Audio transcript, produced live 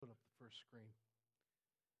screen.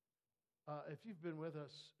 If you've been with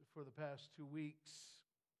us for the past 2 weeks,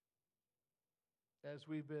 as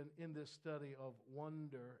we've been in this study of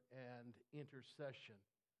wonder and intercession,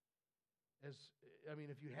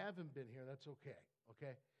 if you haven't been here, that's okay.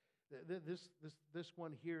 Okay, this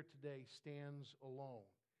one here today stands alone.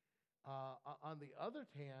 On the other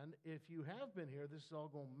hand, if you have been here, this is all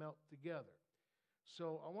going to melt together.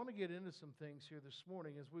 So I want to get into some things here this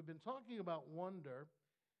morning as we've been talking about wonder.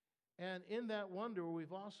 And in that wonder,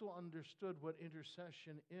 we've also understood what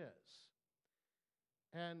intercession is.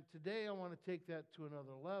 And today I want to take that to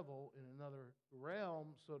another level, in another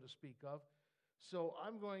realm, so to speak of. So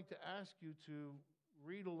I'm going to ask you to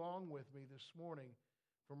read along with me this morning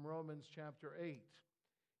from Romans chapter 8.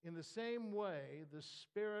 In the same way, the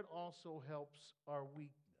Spirit also helps our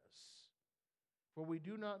weakness. For we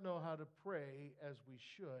do not know how to pray as we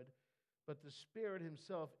should, but the Spirit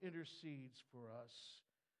Himself intercedes for us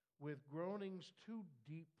with groanings too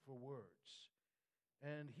deep for words.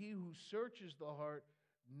 And He who searches the heart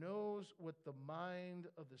knows what the mind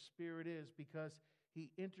of the Spirit is, because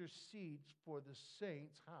He intercedes for the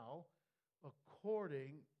saints. How?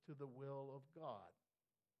 According to the will of God.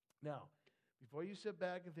 Now, before you sit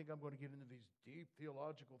back and think I'm going to get into these deep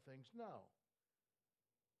theological things, no.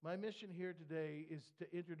 My mission here today is to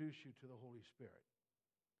introduce you to the Holy Spirit.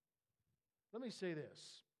 Let me say this.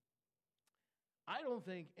 I don't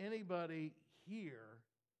think anybody here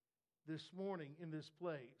this morning in this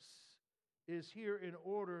place is here in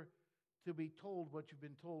order to be told what you've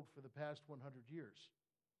been told for the past 100 years.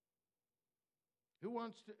 Who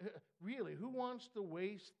wants to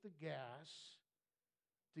waste the gas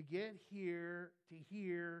to get here to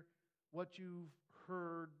hear what you've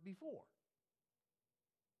heard before?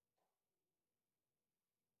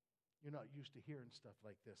 You're not used to hearing stuff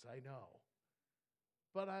like this, I know.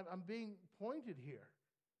 But I'm being pointed here.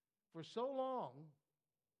 For so long,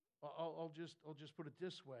 I'll just put it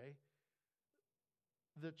this way,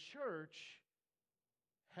 the church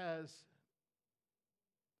has,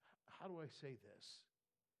 how do I say this,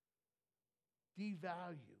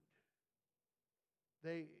 devalued.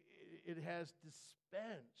 It has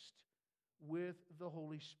dispensed with the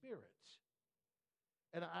Holy Spirit.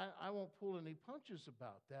 And I won't pull any punches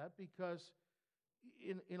about that, because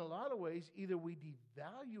in a lot of ways, either we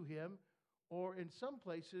devalue Him, or in some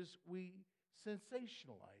places we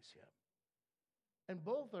sensationalize Him. And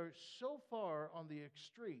both are so far on the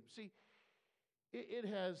extreme. See,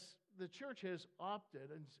 the church has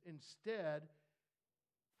opted instead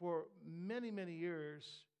for many, many years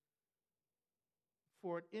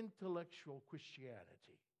for an intellectual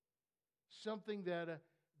Christianity. Something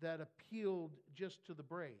that appealed just to the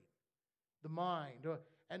brain, the mind.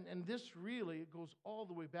 And this really, it goes all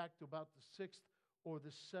the way back to about the 6th or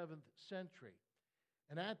the 7th century.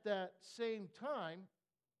 And at that same time,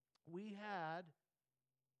 we had,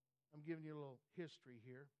 I'm giving you a little history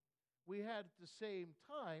here, we had at the same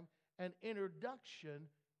time an introduction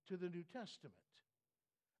to the New Testament.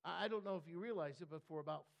 I don't know if you realize it, but for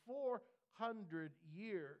about 400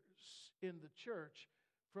 years in the church,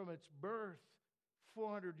 from its birth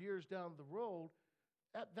 400 years down the road,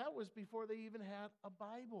 that was before they even had a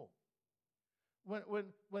Bible.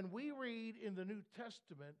 When we read in the New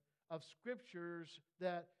Testament of scriptures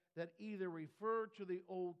that either refer to the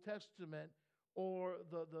Old Testament or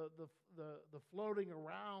the floating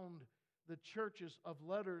around the churches of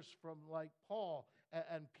letters from like Paul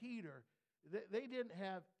and Peter, they didn't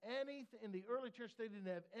have anything, in the early church they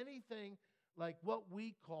didn't have anything like what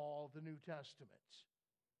we call the New Testament.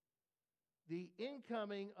 The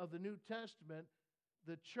incoming of the New Testament,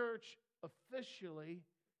 the church officially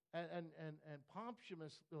and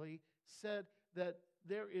posthumously said that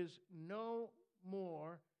there is no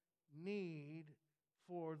more need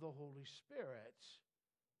for the Holy Spirit.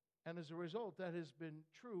 And as a result, that has been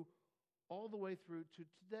true all the way through to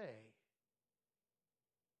today.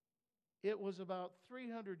 It was about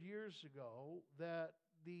 300 years ago that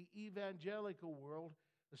the evangelical world,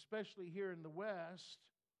 especially here in the West,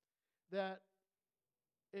 that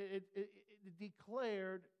it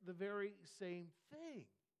declared the very same thing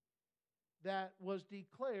that was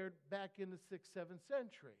declared back in the 6th, 7th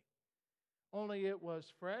century. Only it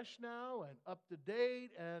was fresh now and up to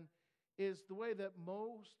date, and is the way that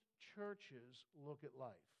most churches look at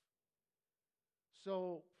life.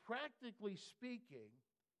 So, practically speaking,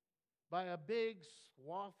 by a big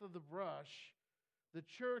swath of the brush, the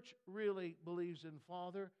church really believes in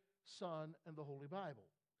Father, Son, and the Holy Bible.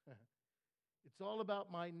 It's all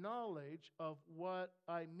about my knowledge of what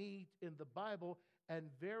I meet in the Bible, and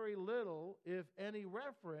very little, if any,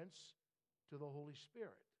 reference to the Holy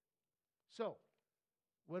Spirit. So,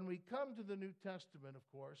 When we come to the New Testament, of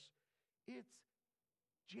course, it's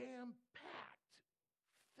jam-packed,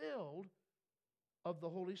 filled of the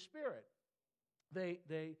Holy Spirit. And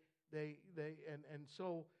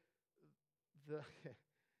so the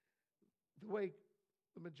the way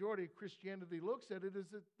the majority of Christianity looks at it is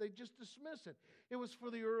that they just dismiss it. It was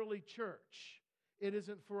for the early church. It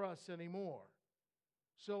isn't for us anymore.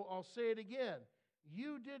 So I'll say it again.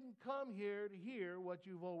 You didn't come here to hear what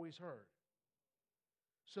you've always heard.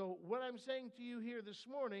 So what I'm saying to you here this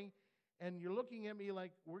morning, and you're looking at me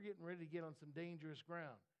like we're getting ready to get on some dangerous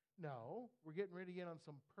ground. No, we're getting ready to get on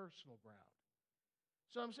some personal ground.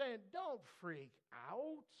 So I'm saying, don't freak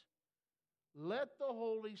out. Let the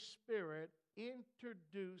Holy Spirit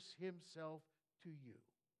introduce himself to you.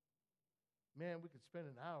 Man, we could spend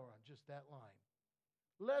an hour on just that line.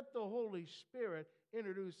 Let the Holy Spirit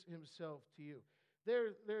introduce himself to you.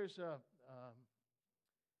 There's a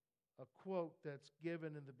quote that's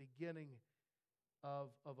given in the beginning of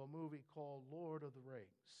a movie called Lord of the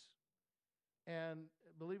Rings. And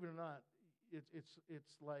believe it or not,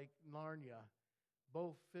 it's like Narnia.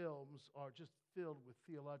 Both films are just filled with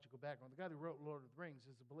theological background. The guy who wrote Lord of the Rings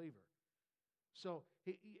is a believer. So,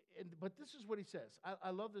 but this is what he says.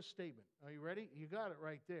 I love this statement. Are you ready? You got it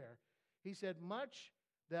right there. He said, much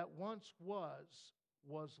that once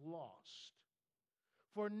was lost.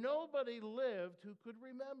 For nobody lived who could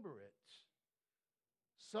remember it.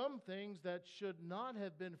 Some things that should not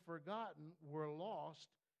have been forgotten were lost,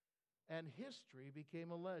 and history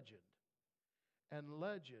became a legend, and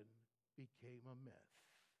legend became a myth.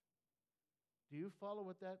 Do you follow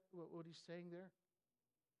what he's saying there?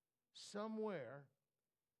 Somewhere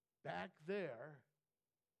back there,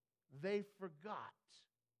 they forgot.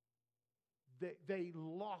 They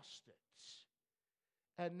lost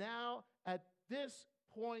it. And now, at this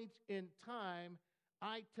point in time,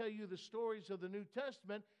 I tell you the stories of the New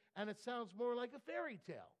Testament, and it sounds more like a fairy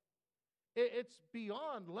tale. It's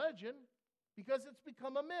beyond legend because it's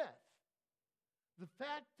become a myth. The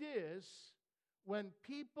fact is, when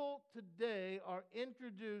people today are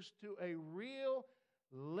introduced to a real,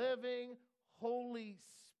 living, Holy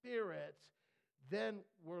Spirit, then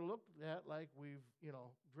we're looked at like we've,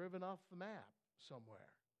 driven off the map somewhere.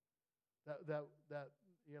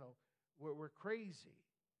 We're crazy.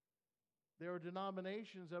 There are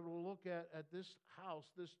denominations that will look at this house,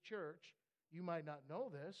 this church. You might not know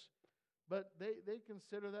this, but they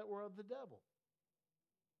consider that we're of the devil.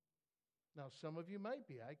 Now, some of you might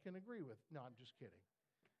be. I can agree with. No, I'm just kidding.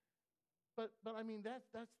 But I mean, that's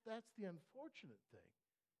the unfortunate thing.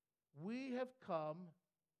 We have come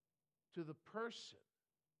to the person.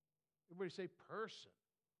 Everybody say person.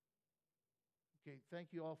 Okay, thank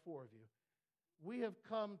you, all four of you. We have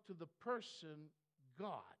come to the person,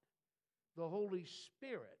 God, the Holy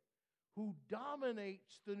Spirit, who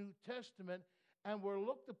dominates the New Testament, and we're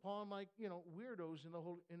looked upon like, weirdos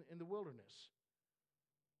in the wilderness.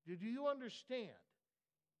 Do you understand?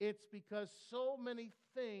 It's because so many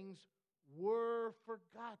things were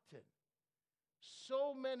forgotten.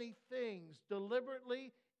 So many things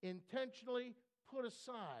deliberately, intentionally put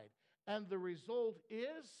aside. And the result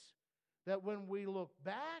is that when we look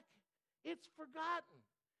back, it's forgotten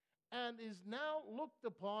and is now looked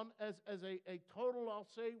upon as a total, I'll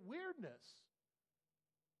say, weirdness.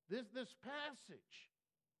 This passage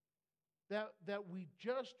that we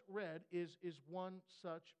just read is one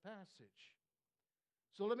such passage.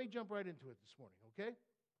 So let me jump right into it this morning, okay?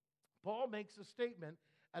 Paul makes a statement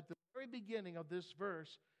at the very beginning of this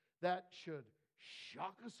verse that should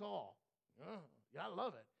shock us all. Yeah, I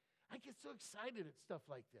love it. I get so excited at stuff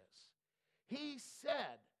like this. He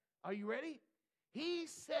said, are you ready? He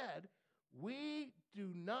said, we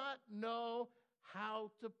do not know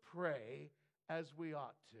how to pray as we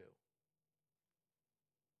ought to.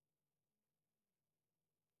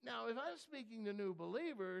 Now, if I'm speaking to new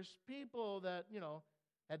believers, people that,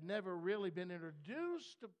 had never really been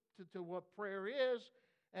introduced to what prayer is,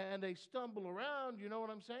 and they stumble around, you know what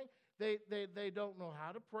I'm saying? They don't know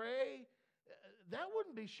how to pray. That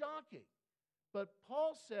wouldn't be shocking. But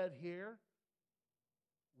Paul said here,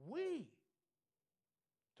 we.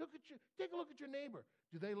 Take a look at your neighbor.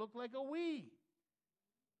 Do they look like a we?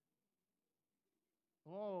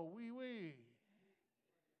 Oh, we.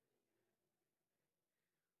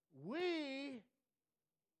 We,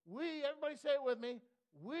 everybody say it with me,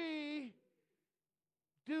 we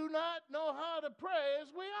do not know how to pray as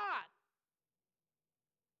we ought.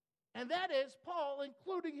 And that is Paul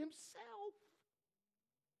including himself.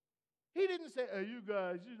 He didn't say, hey, you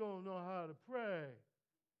guys, you don't know how to pray.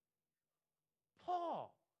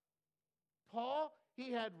 Paul,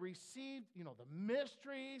 he had received, the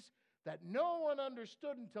mysteries, that no one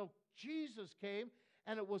understood until Jesus came,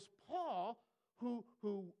 and it was Paul who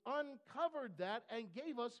uncovered that and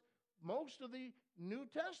gave us most of the New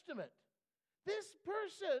Testament. This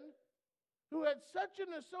person who had such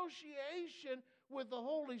an association with the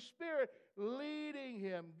Holy Spirit, leading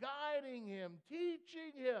him, guiding him,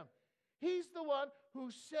 teaching him, he's the one who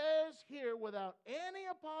says here without any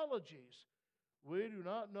apologies, we do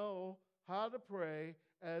not know how to pray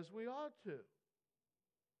as we ought to.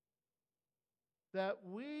 That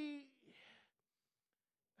we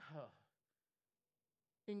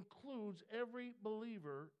includes every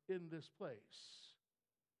believer in this place.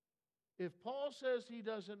 If Paul says he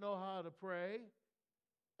doesn't know how to pray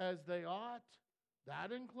as they ought,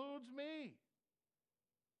 that includes me.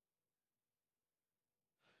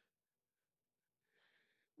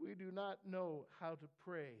 We do not know how to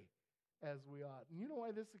pray as we ought. And you know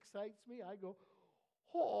why this excites me? I go,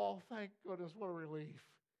 oh, thank goodness, what a relief.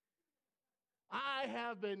 I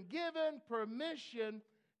have been given permission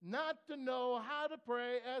not to know how to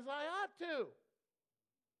pray as I ought to.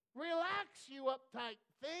 Relax, you uptight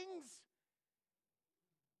things.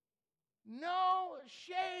 No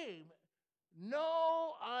shame.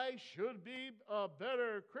 No, I should be a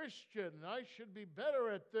better Christian. I should be better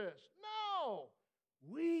at this. No.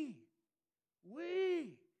 We.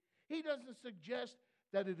 He doesn't suggest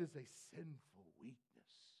that it is a sinful weakness.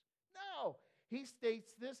 No. He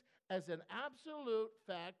states this as an absolute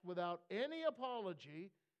fact without any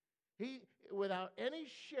apology, without any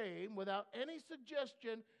shame, without any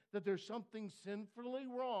suggestion that there's something sinfully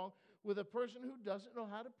wrong with a person who doesn't know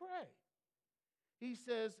how to pray. He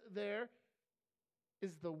says there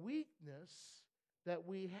is the weakness that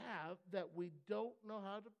we have that we don't know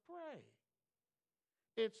how to pray.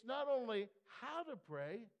 It's not only how to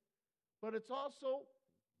pray, but it's also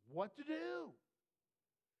what to do.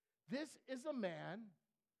 This is a man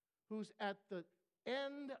who's at the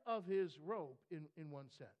end of his rope in one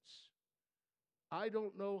sense. I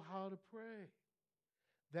don't know how to pray.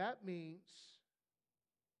 That means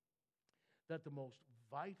that the most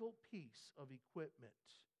vital piece of equipment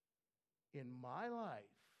in my life,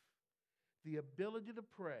 the ability to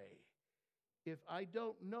pray, if I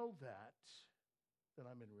don't know that, then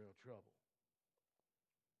I'm in real trouble.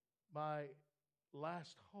 My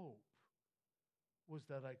last hope was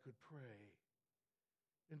that I could pray.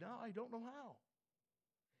 And now I don't know how.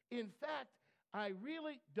 In fact, I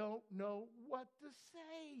really don't know what to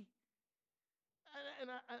say. And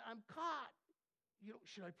I'm caught. You know,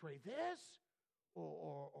 should I pray this?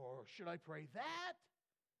 Or should I pray that?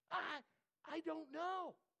 I don't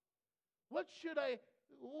know. What am I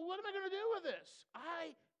going to do with this?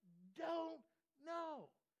 I don't know.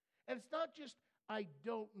 And it's not just I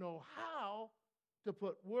don't know how to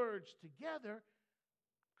put words together.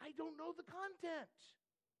 I don't know the content.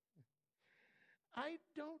 I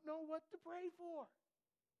don't know what to pray for.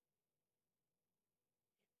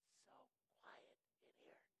 It's so quiet in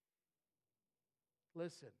here.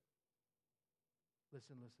 Listen.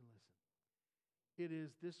 It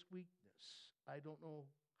is this weakness. I don't know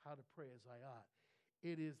how to pray as I ought.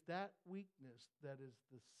 It is that weakness that is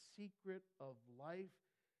the secret of life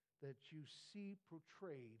that you see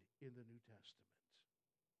portrayed in the New Testament.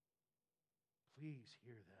 Please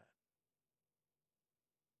hear that.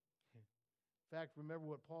 In fact, remember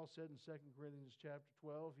what Paul said in 2 Corinthians chapter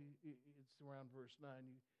 12? It's around verse 9.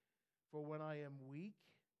 For when I am weak,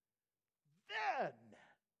 then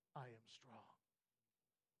I am strong.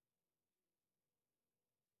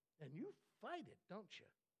 And you fight it, don't you?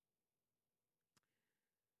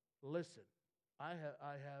 Listen, I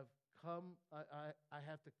have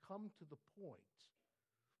to come to the point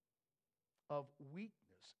of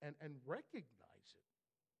weakness and recognize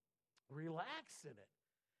it, relax in it,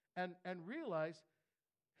 and realize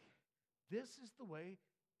this is the way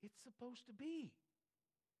it's supposed to be.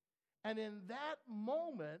 And in that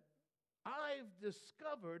moment, I've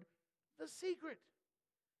discovered the secret.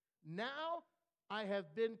 Now I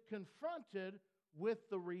have been confronted with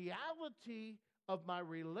the reality of my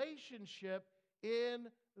relationship in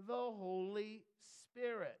the Holy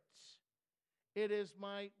Spirit. It is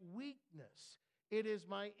my weakness. It is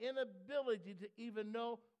my inability to even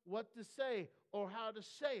know what to say or how to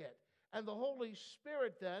say it. And the Holy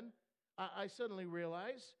Spirit then, I suddenly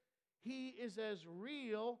realize, He is as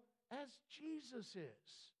real as Jesus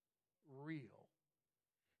is real.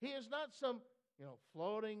 He is not some,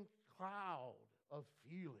 floating cloud of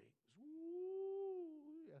feelings.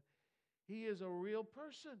 Ooh, yeah. He is a real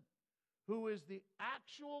person who is the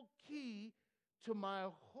actual key to my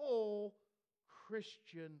whole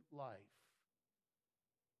Christian life.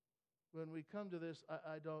 When we come to this,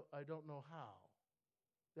 I don't know how.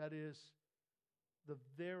 that is the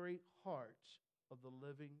very heart of the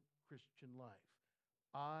living Christian life.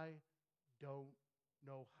 I don't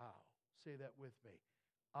know how. Say that with me.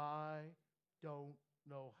 I don't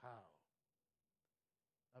know how.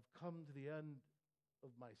 I've come to the end of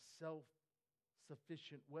my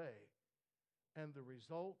self-sufficient way, and the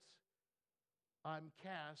results, I'm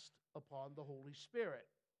cast upon the Holy Spirit.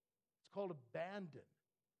 It's called abandon.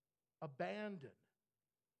 Abandon.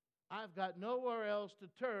 I've got nowhere else to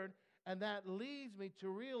turn, and that leads me to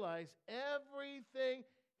realize everything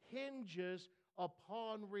hinges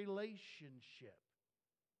upon relationship.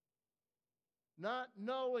 Not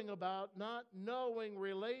knowing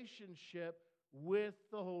relationship with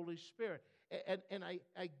the Holy Spirit. And I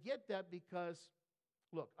get that because,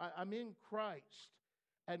 look, I'm in Christ,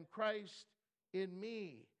 and Christ in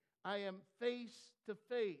me. I am face to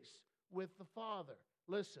face with the Father.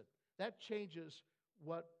 Listen, that changes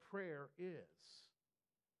what prayer is.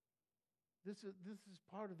 This is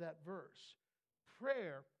part of that verse.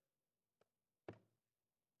 Prayer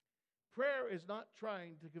is not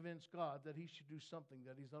trying to convince God that He should do something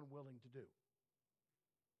that He's unwilling to do.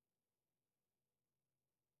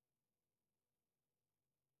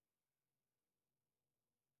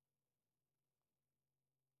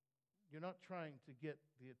 You're not trying to get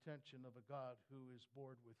the attention of a God who is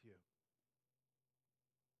bored with you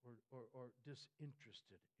or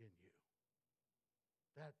disinterested in you.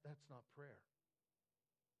 That's not prayer.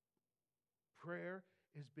 Prayer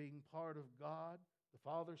is being part of God, the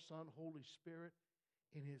Father, Son, Holy Spirit,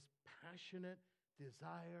 in His passionate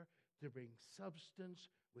desire to bring substance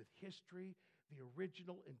with history, the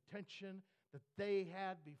original intention that they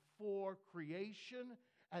had before creation,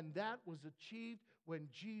 and that was achieved when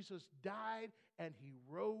Jesus died and He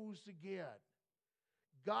rose again.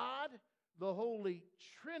 God, the Holy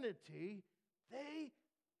Trinity, they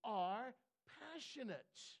are passionate.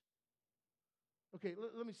 Okay,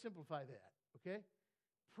 let me simplify that, okay?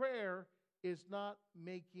 Prayer is not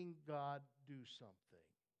making God do something.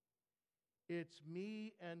 It's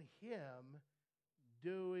me and Him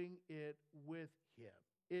doing it with Him.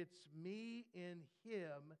 It's me in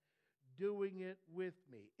Him doing it with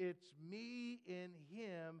me. It's me in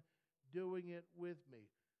Him doing it with me.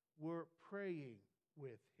 We're praying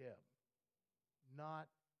with Him, not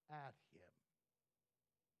at Him.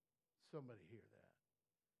 Somebody hear that?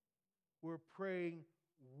 We're praying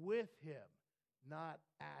with Him, not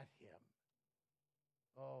at Him.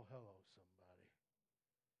 Oh, hello, somebody.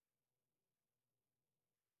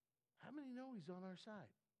 How many know He's on our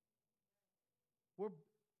side?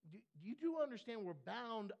 You do understand we're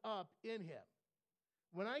bound up in Him.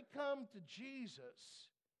 When I come to Jesus,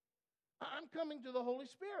 I'm coming to the Holy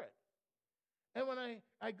Spirit. And when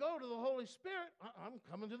I go to the Holy Spirit, I'm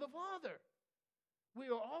coming to the Father. We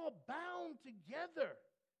are all bound together,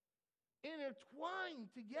 intertwined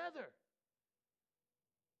together.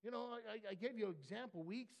 You know, I gave you an example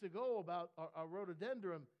weeks ago about our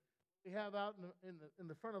rhododendron we have out in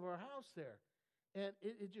the front of our house there. And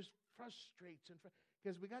it just frustrates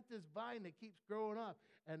because we got this vine that keeps growing up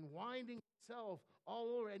and winding itself all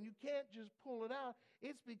over, and you can't just pull it out.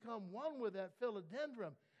 It's become one with that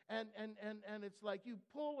philodendron. And it's like you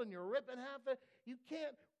pull and you're ripping half it. You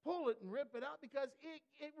can't pull it and rip it out because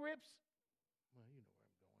it rips. Well, you know where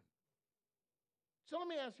I'm going. So let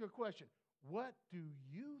me ask you a question. What do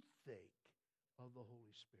you think of the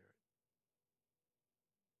Holy Spirit?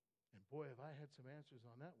 And boy, have I had some answers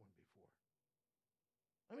on that one before.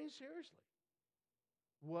 I mean, seriously.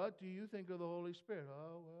 What do you think of the Holy Spirit?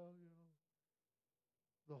 Oh, well, you know.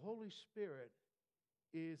 The Holy Spirit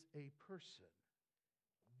is a person.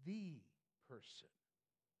 The person.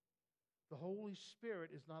 The Holy Spirit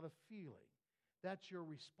is not a feeling. That's your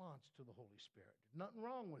response to the Holy Spirit. Nothing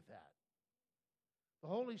wrong with that. The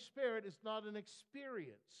Holy Spirit is not an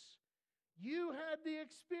experience. You had the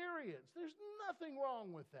experience. There's nothing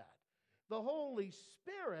wrong with that. The Holy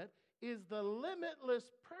Spirit is the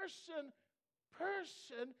limitless person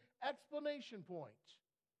explanation point.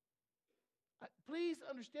 Please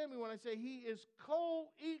understand me when I say He is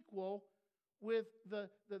co-equal with the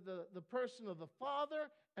person of the Father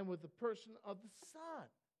and with the person of the Son.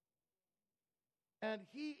 And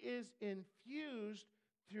He is infused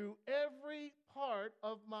through every part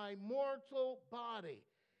of my mortal body.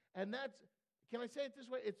 And that's, can I say it this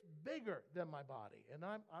way? It's bigger than my body. And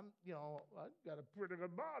I've got a pretty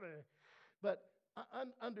good body. But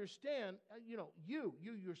understand, you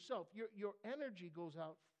yourself, your energy goes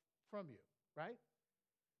out from you, right?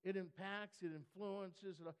 It impacts, it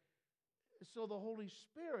influences. So the Holy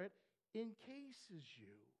Spirit encases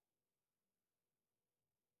you.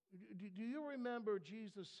 Do you remember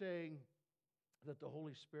Jesus saying, that the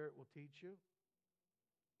Holy Spirit will teach you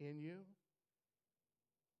in you.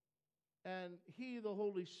 And He, the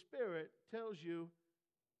Holy Spirit, tells you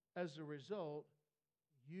as a result,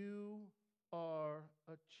 you are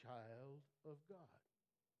a child of God.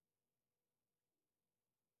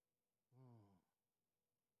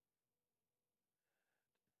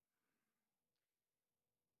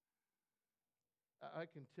 I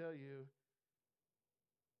can tell you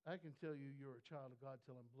you're a child of God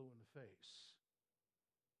till I'm blue in the face.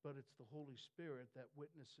 But it's the Holy Spirit that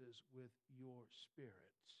witnesses with your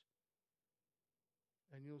spirit.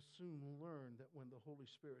 And you'll soon learn that when the Holy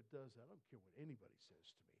Spirit does that, I don't care what anybody says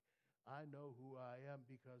to me. I know who I am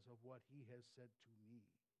because of what He has said to me.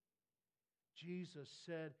 Jesus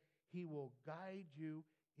said He will guide you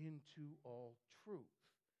into all truth.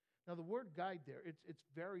 Now, the word guide there, it's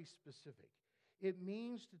very specific. It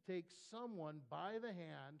means to take someone by the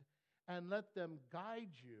hand and let them guide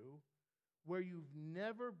you where you've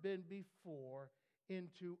never been before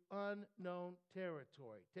into unknown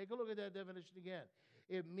territory. Take a look at that definition again.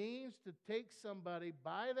 It means to take somebody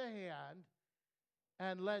by the hand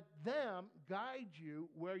and let them guide you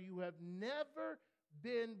where you have never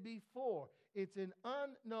been before. It's an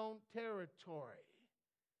unknown territory.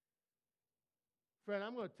 Friend,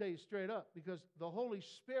 I'm going to tell you straight up, because the Holy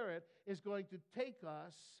Spirit is going to take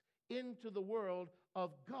us into the world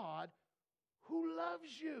of God who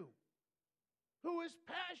loves you, who is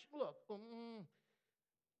passionate. Look,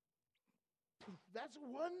 that's a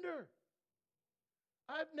wonder.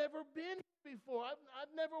 I've never been here before.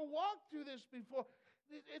 I've never walked through this before.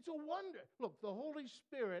 It's a wonder. Look, the Holy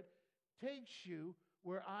Spirit takes you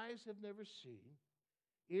where eyes have never seen,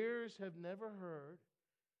 ears have never heard,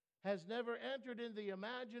 has never entered in the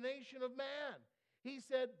imagination of man. He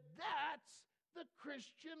said, that's the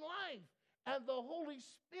Christian life. And the Holy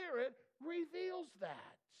Spirit reveals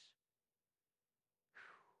that.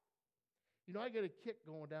 You know, I get a kick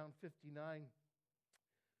going down 59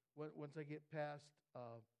 once I get past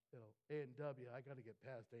A&W. I got to get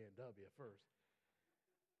past A&W first.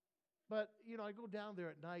 But, you know, I go down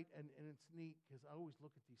there at night, and it's neat because I always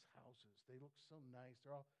look at these houses. They look so nice.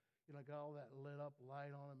 They're all, you know, got all that lit up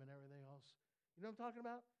light on them and everything else. You know what I'm talking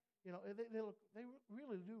about? You know, they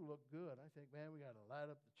really do look good. I think, man, we got to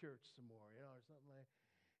light up the church some more, you know, or something like that.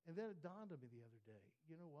 And then it dawned on me the other day,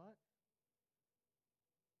 you know what?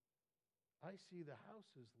 I see the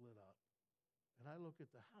houses lit up, and I look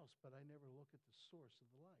at the house, but I never look at the source of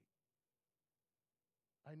the light.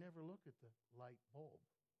 I never look at the light bulb.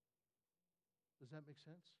 Does that make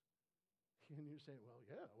sense? And you're saying, well,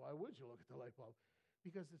 yeah, why would you look at the light bulb?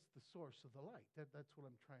 Because it's the source of the light. That's what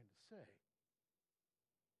I'm trying to say.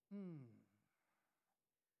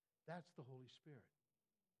 That's the Holy Spirit.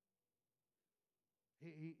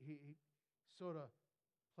 He sort of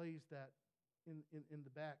plays that in the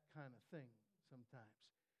back kind of thing sometimes.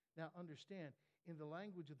 Now, understand, in the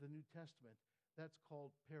language of the New Testament, that's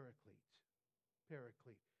called paraclete.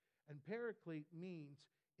 Paraclete. And paraclete means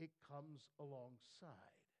it comes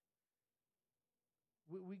alongside.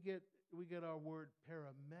 We get our word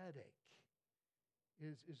paramedic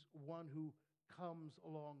is one who comes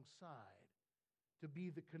alongside to be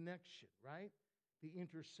the connection, right? The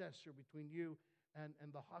intercessor between you and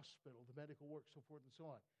the hospital, the medical work, so forth and so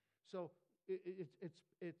on. So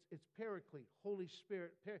it's paraclete, Holy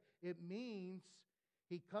Spirit. It means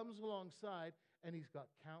He comes alongside and He's got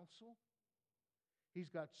counsel. He's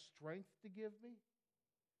got strength to give me.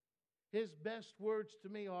 His best words to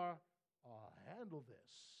me are, I'll handle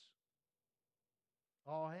this.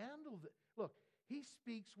 I'll handle this. Look, He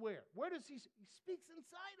speaks where? Where does He speaks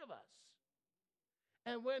inside of us.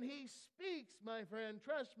 And when He speaks, my friend,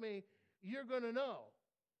 trust me, you're going to know.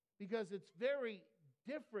 Because it's very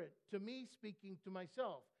different to me speaking to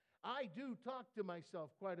myself. I do talk to myself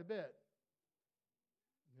quite a bit.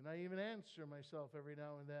 And I even answer myself every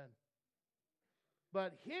now and then.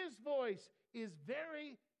 But His voice is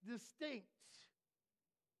very distinct.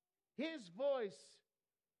 His voice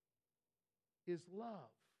is love,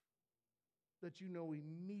 that you know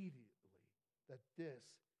immediately that this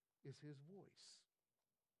is His voice.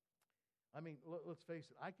 I mean, let's face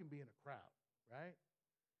it, I can be in a crowd, right?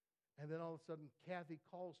 And then all of a sudden, Kathy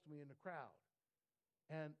calls to me in the crowd,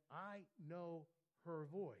 and I know her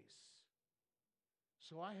voice.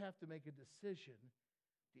 So I have to make a decision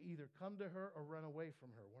to either come to her or run away from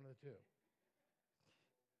her, one of the two.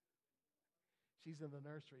 She's in the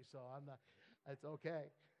nursery, so I'm not, it's okay.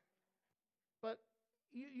 But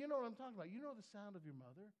you know what I'm talking about. You know the sound of your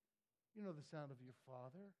mother. You know the sound of your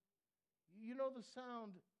father. You know the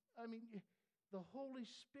sound, I mean, the Holy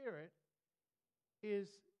Spirit is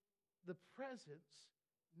the presence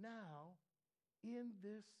now in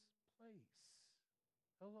this place.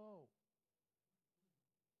 Hello.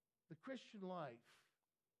 The Christian life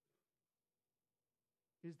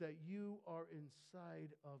is that you are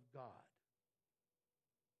inside of God,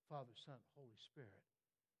 Father, Son, Holy Spirit.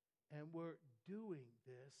 And we're doing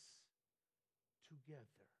this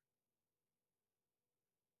together.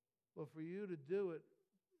 Well, for you to do it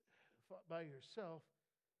by yourself,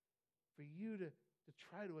 for you to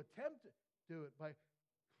try to attempt to do it by,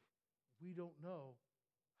 we don't know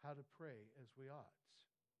how to pray as we ought.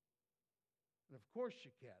 And of course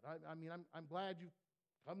you can. I mean, I'm glad you've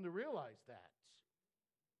come to realize that.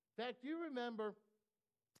 In fact, you remember,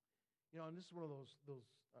 and this is one of those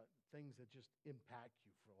things that just impact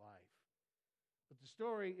you for life. But the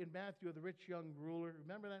story in Matthew of the rich young ruler,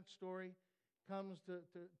 remember that story? Comes to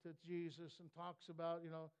Jesus and talks about,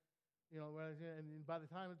 and by the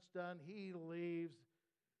time it's done, he leaves,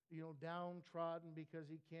 downtrodden because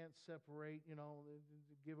he can't separate,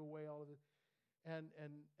 give away all of it. And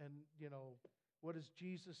what does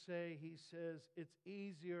Jesus say? He says, it's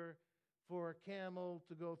easier for a camel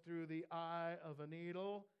to go through the eye of a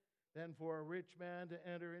needle than for a rich man to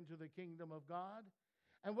enter into the kingdom of God.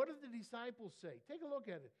 And what do the disciples say? Take a look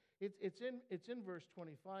at it. It's in verse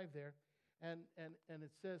 25 there. And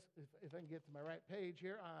it says, if I can get to my right page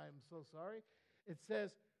here, I'm so sorry. It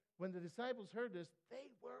says, when the disciples heard this, they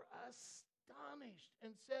were astonished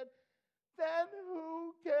and said, then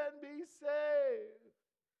who can be saved?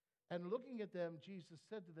 And looking at them, Jesus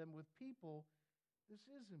said to them, with people, this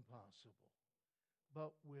is impossible.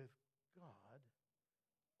 But with God,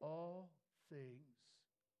 all things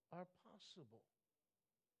are possible.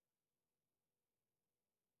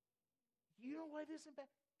 You know why this is bad?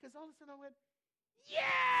 Because all of a sudden I went,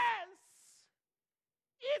 yes!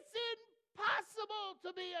 It's impossible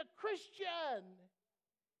to be a Christian.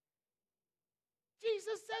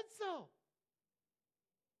 Jesus said so.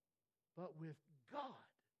 But with God,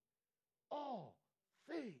 all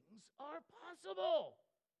things are possible.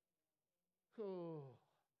 Oh.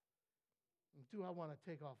 Do I want to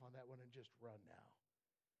take off on that one and just run now?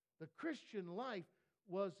 The Christian life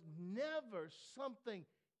was never something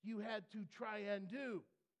you had to try and do.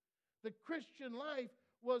 The Christian life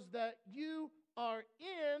was that you are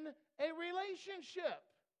in a relationship.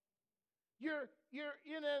 You're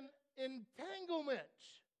in an entanglement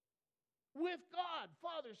with God,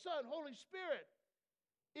 Father, Son, Holy Spirit,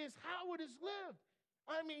 is how it is lived.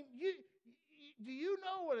 I mean, do you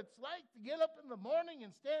know what it's like to get up in the morning and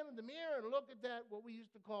stand in the mirror and look at that, what we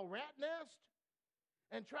used to call rat nest,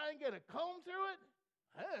 and try and get a comb through it?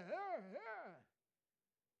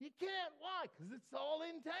 You can't. Why? Because it's all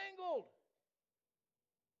entangled.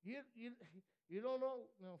 You don't know.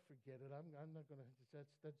 No, forget it. I'm not going to.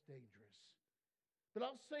 That's dangerous. But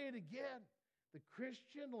I'll say it again. The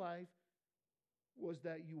Christian life was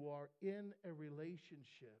that you are in a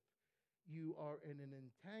relationship. You are in an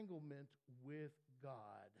entanglement with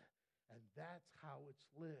God. And that's how it's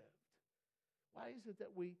lived. Why is it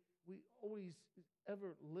that we always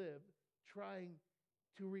ever live trying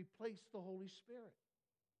to replace the Holy Spirit?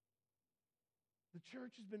 The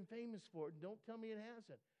church has been famous for it. Don't tell me it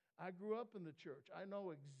hasn't. I grew up in the church. I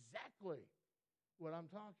know exactly what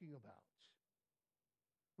I'm talking about.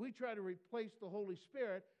 We try to replace the Holy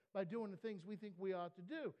Spirit by doing the things we think we ought to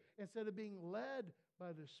do instead of being led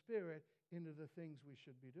by the Spirit into the things we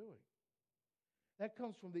should be doing. That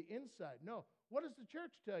comes from the inside. No. What does the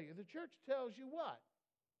church tell you? The church tells you what?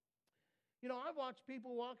 I've watched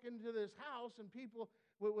people walk into this house and people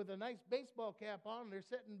with a nice baseball cap on, and they're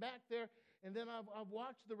sitting back there. And then I've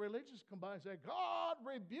watched the religious come by and say, God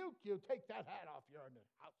rebuke you. Take that hat off. You're in the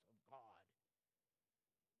house of God.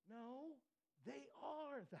 No, they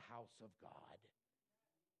are the house of God.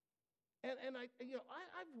 And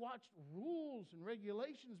I've watched rules and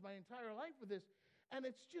regulations my entire life with this. And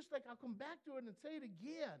it's just like I'll come back to it and say it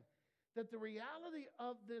again. That the reality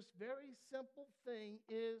of this very simple thing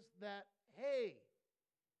is that, hey,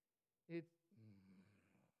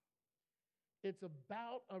 it's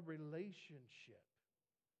about a relationship,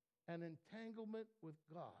 an entanglement with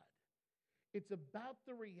God. It's about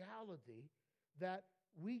the reality that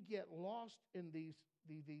we get lost in these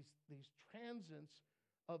transits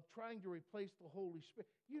of trying to replace the Holy Spirit.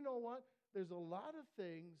 You know what? There's a lot of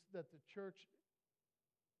things that the church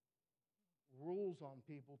rules on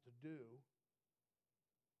people to do,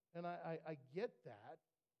 and I get that,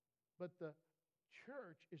 but the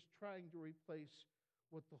church is trying to replace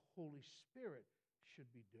what the Holy Spirit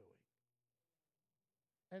should be doing.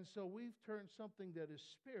 And so we've turned something that is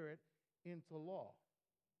spirit into law.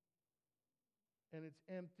 And it's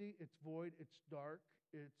empty, it's void, it's dark,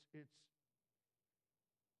 it's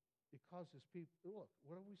It causes people, look,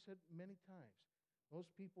 what have we said many times? Most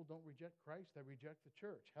people don't reject Christ, they reject the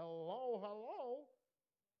church. Hello, hello.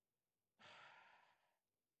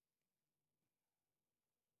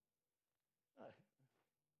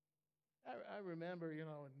 I remember, in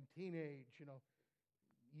teenage,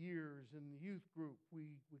 years in the youth group,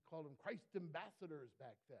 we called them Christ ambassadors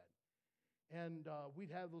back then. And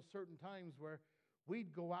we'd have those certain times where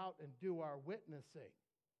we'd go out and do our witnessing.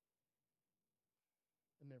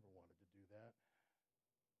 I never wanted to do that.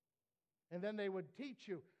 And then they would teach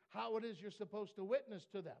you how it is you're supposed to witness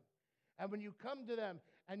to them. And when you come to them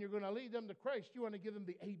and you're going to lead them to Christ, you want to give them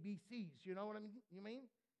the ABCs. You know what I mean? You mean?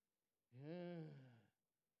 Yeah.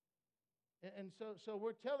 And so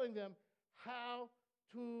we're telling them how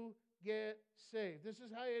to get saved. This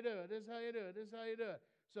is how you do it. This is how you do it. This is how you do it.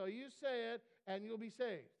 So you say it, and you'll be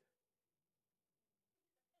saved.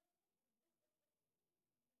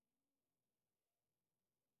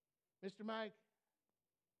 Mr. Mike,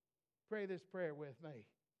 pray this prayer with me.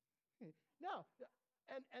 No,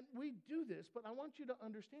 and we do this, but I want you to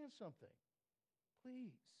understand something.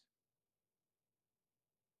 Please.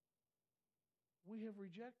 We have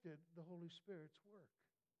rejected the Holy Spirit's work,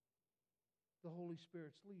 the Holy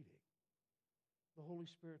Spirit's leading, the Holy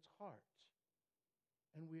Spirit's heart,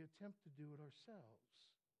 and we attempt to do it ourselves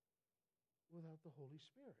without the Holy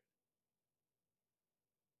Spirit.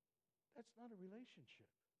 That's not a relationship.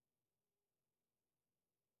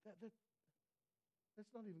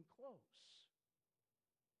 That's not even close.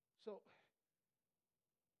 So,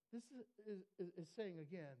 this is saying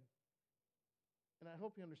again, and I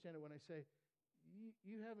hope you understand it when I say,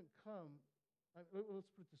 you haven't come, let's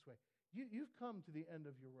put it this way. You've come to the end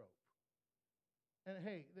of your rope. And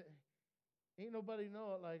hey, ain't nobody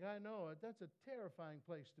know it like I know it. That's a terrifying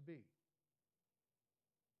place to be.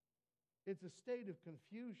 It's a state of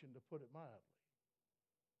confusion, to put it mildly.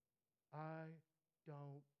 I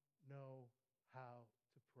don't know how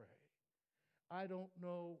to pray. I don't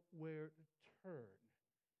know where to turn.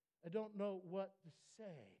 I don't know what to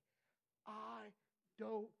say. I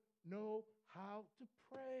don't know how to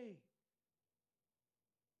pray.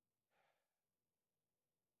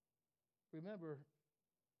 Remember,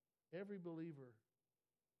 every believer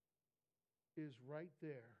is right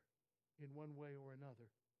there in one way or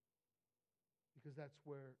another, because that's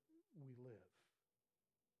where we live.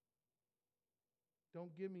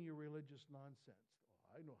 Don't give me your religious nonsense.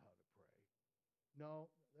 Oh, I know how to pray. No,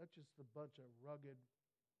 that's just a bunch of rugged.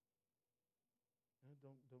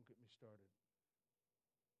 Don't get me started.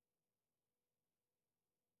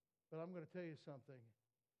 But I'm going to tell you something.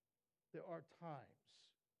 There are times,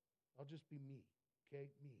 I'll just be me, okay?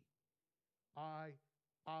 Me. I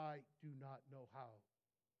do not know how to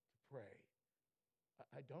pray.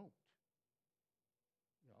 I don't.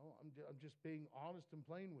 I'm just being honest and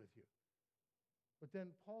plain with you. But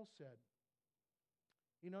then Paul said,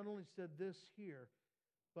 he not only said this here,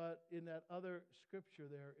 but in that other scripture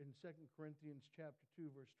there in 2 Corinthians chapter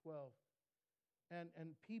 2, verse 12,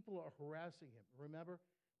 and people are harassing him. Remember?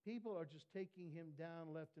 People are just taking him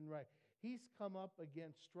down left and right. He's come up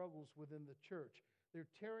against struggles within the church. They're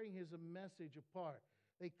tearing his message apart.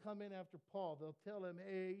 They come in after Paul. They'll tell him,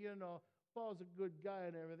 hey, Paul's a good guy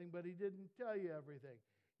and everything, but he didn't tell you everything.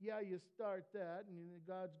 Yeah, you start that, and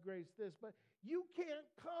God's grace this, but you can't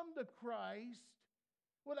come to Christ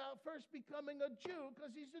without first becoming a Jew,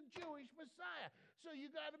 because he's a Jewish Messiah. So you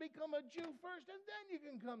got to become a Jew first, and then you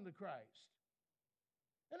can come to Christ.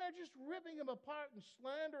 And they're just ripping him apart and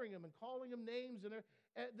slandering him and calling him names, and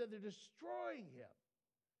they're destroying him.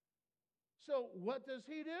 So what does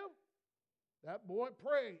he do? That boy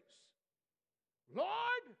prays,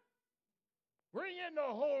 Lord, bring in the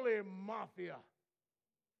holy mafia.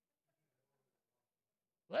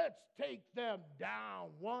 Let's take them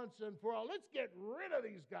down once and for all. Let's get rid of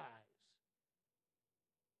these guys.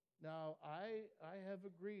 Now, I have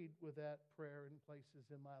agreed with that prayer in places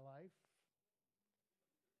in my life.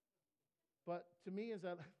 But to me, as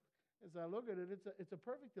I look at it, it's a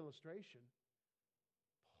perfect illustration.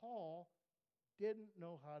 Paul didn't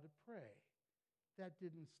know how to pray. That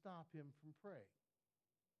didn't stop him from praying.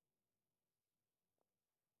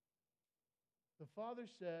 The father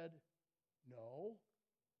said, no,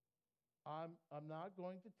 I'm not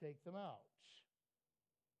going to take them out.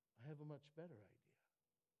 I have a much better idea.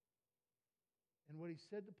 And what he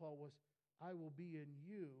said to Paul was, I will be in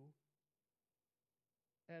you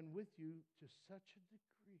and with you to such a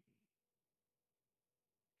degree.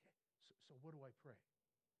 Okay, so what do I pray?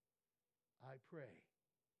 I pray,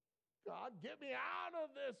 God, get me out of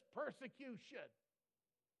this persecution.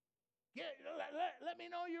 Let me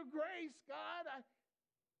know your grace, God.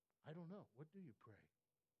 I don't know. What do you pray?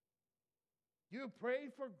 Do you pray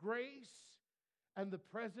for grace and the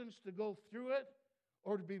presence to go through it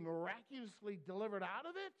or to be miraculously delivered out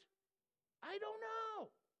of it? I don't know.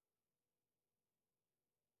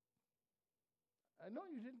 I know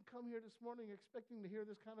you didn't come here this morning expecting to hear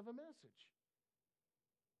this kind of a message.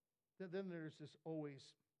 Then there's this always,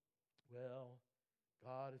 well,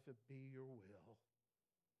 God, if it be your will,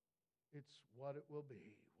 it's what it will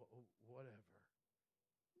be, whatever.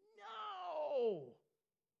 No!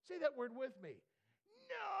 Say that word with me.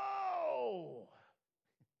 No!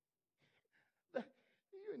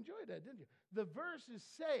 You enjoyed that, didn't you? The verses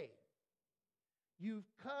say, you've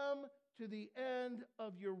come to the end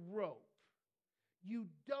of your rope. You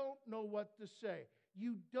don't know what to say.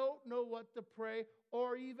 You don't know what to pray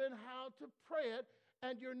or even how to pray it,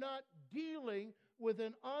 and you're not dealing with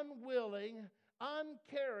an unwilling,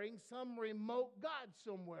 uncaring, some remote God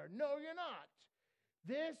somewhere. No, you're not.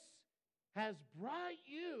 This has brought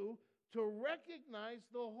you to recognize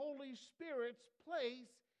the Holy Spirit's place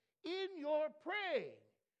in your praying.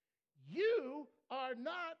 You are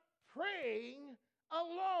not praying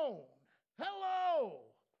alone. Hello.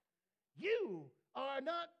 You are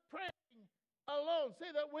not praying alone.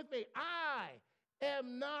 Say that with me. I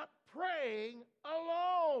am not praying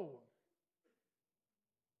alone.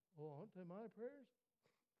 Oh, aren't they my prayers?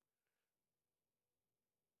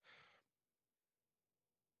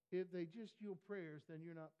 If they just your prayers, then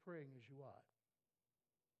you're not praying as you ought.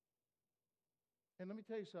 And let me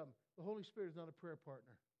tell you something. The Holy Spirit is not a prayer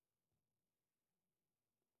partner.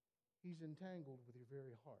 He's entangled with your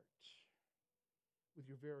very heart, with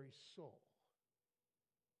your very soul,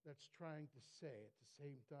 that's trying to say at the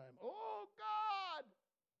same time, oh, God!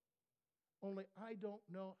 Only I don't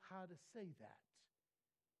know how to say that.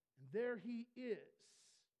 And there he is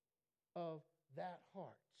of that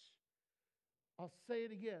heart. I'll say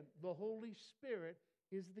it again. The Holy Spirit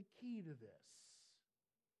is the key to this.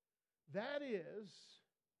 That is,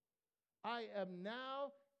 I am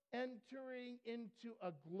now entering into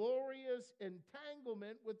a glorious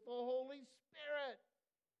entanglement with the Holy Spirit.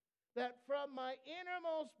 That from my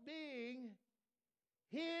innermost being,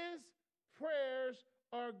 his prayers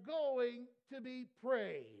are going to be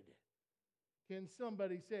prayed. Can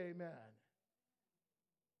somebody say amen?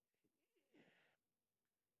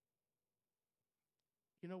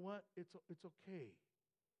 You know what? It's okay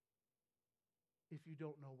if you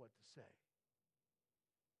don't know what to say.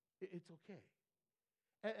 It's okay.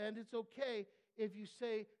 And it's okay if you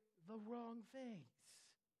say the wrong things.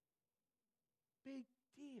 Big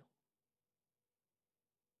deal.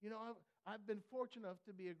 You know, I've been fortunate enough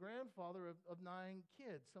to be a grandfather of 9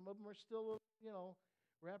 kids. Some of them are still,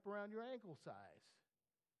 wrap around your ankle size.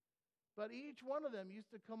 But each one of them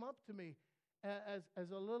used to come up to me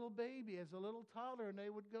as a little baby, as a little toddler, and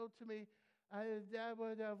they would go to me,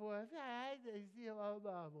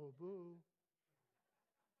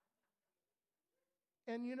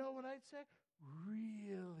 and you know what I'd say?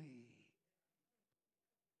 Really?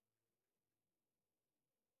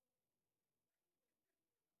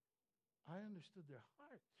 I understood their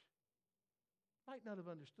heart. Might not have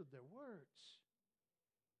understood their words.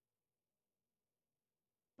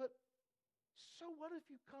 But so what if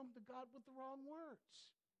you come to God with the wrong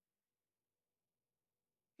words?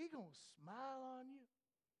 He going to smile on you.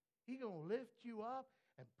 He going to lift you up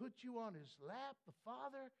and put you on his lap. The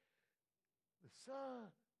Father, the Son,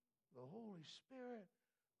 the Holy Spirit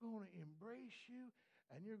going to embrace you,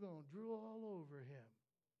 and you're going to drool all over him.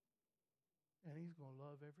 And he's going to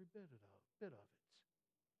love every bit of it.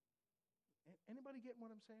 Anybody getting what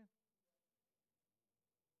I'm saying?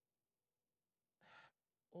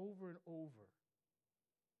 Over and over.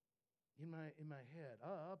 In my head,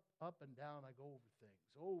 up and down, I go over things,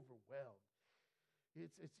 overwhelmed.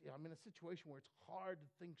 I'm in a situation where it's hard to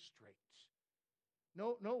think straight.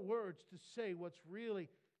 No words to say what's really,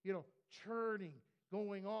 churning,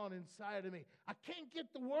 going on inside of me. I can't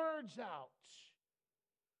get the words out.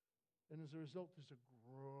 And as a result, there's a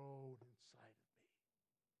groan inside of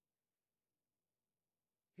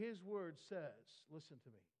me. His word says, listen to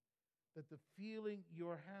me, that the feeling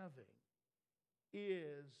you're having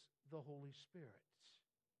is the Holy Spirit.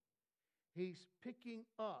 He's picking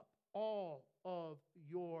up all of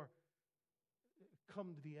your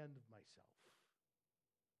come to the end of myself.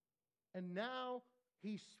 And now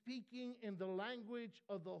he's speaking in the language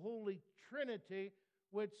of the Holy Trinity,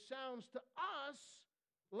 which sounds to us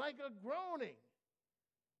like a groaning.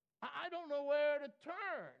 I don't know where to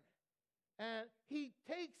turn. And he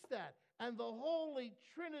takes that, and the Holy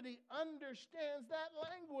Trinity understands that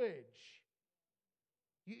language.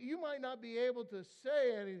 You might not be able to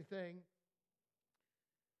say anything,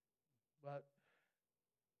 but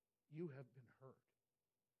you have been heard.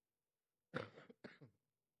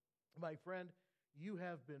 My friend, you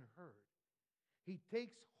have been heard. He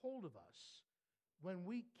takes hold of us when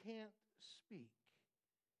we can't speak,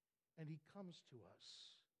 and he comes to us.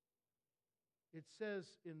 It says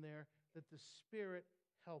in there that the Spirit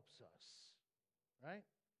helps us, right?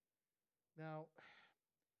 Now,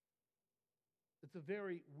 it's a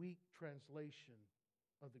very weak translation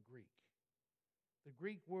of the Greek. The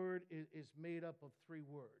Greek word is made up of 3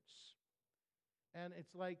 words. And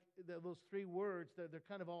it's like those 3 words, they're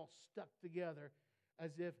kind of all stuck together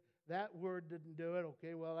as if that word didn't do it.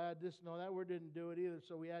 Okay, well, add this. No, that word didn't do it either,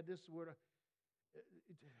 so we add this word.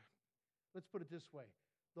 Let's put it this way.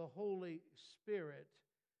 The Holy Spirit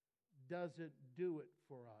doesn't do it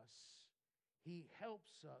for us. He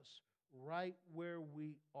helps us right where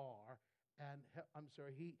we are. And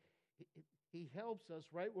he helps us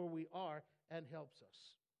right where we are and helps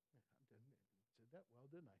us. I said that well,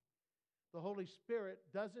 didn't I? The Holy Spirit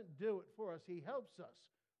doesn't do it for us. He helps us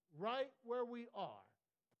right where we are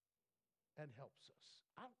and helps us.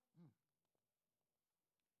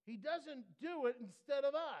 He doesn't do it instead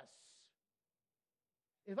of us.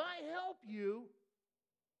 If I help you,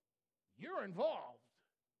 you're involved.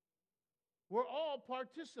 We're all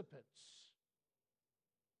participants.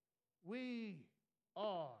 We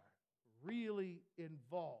are really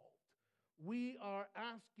involved. We are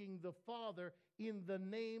asking the Father in the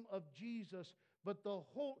name of Jesus, but the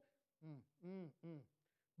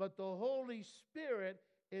Holy Spirit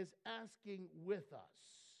is asking with us.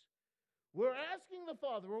 We're asking the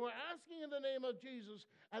Father, we're asking in the name of Jesus,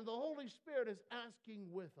 and the Holy Spirit is asking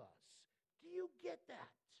with us. Do you get that?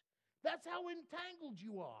 That's how entangled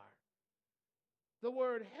you are. The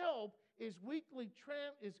word help is weakly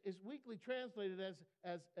translated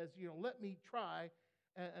as let me try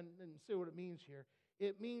and see what it means here.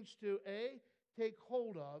 It means to A, take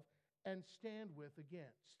hold of and stand with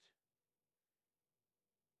against.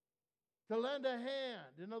 To lend a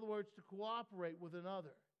hand, in other words, to cooperate with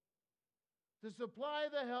another. To supply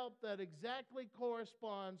the help that exactly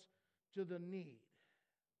corresponds to the need.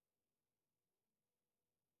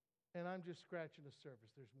 And I'm just scratching the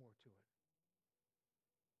surface. There's more to it.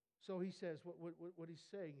 So he says, what he's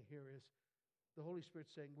saying here is, the Holy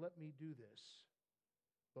Spirit's saying, let me do this,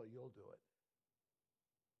 but you'll do it.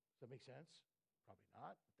 Does that make sense? Probably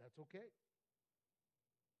not, but that's okay.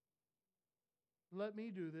 Let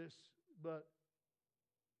me do this, but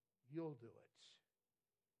you'll do it.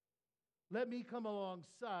 Let me come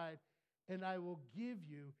alongside, and I will give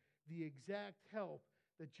you the exact help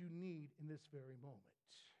that you need in this very moment.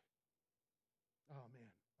 Oh, man,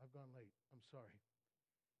 I've gone late. I'm sorry.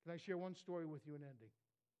 Can I share one story with you in ending?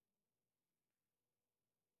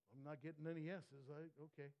 I'm not getting any yeses.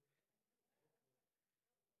 Okay.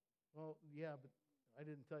 Well, yeah, but I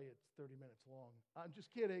didn't tell you it's 30 minutes long. I'm just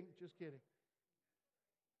kidding. Just kidding.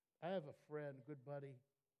 I have a friend, a good buddy,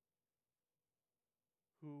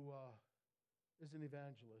 who is an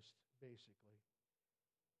evangelist, basically.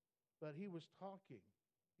 But he was talking.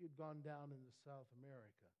 He had gone down into South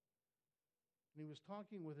America. And he was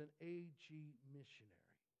talking with an AG missionary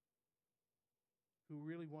who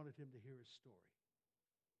really wanted him to hear his story.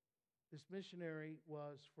 This missionary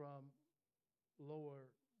was from lower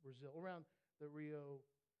Brazil, around the Rio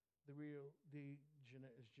de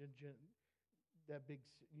Janeiro, that big,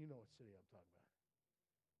 you know what city I'm talking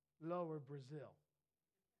about. Lower Brazil.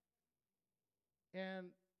 And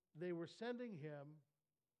they were sending him,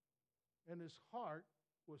 and his heart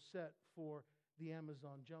was set for the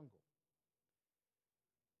Amazon jungle.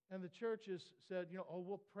 And the churches said,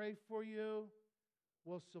 we'll pray for you.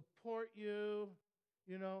 We'll support you.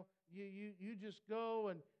 You just go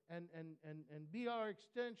and be our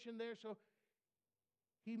extension there. So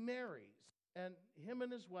he marries, and him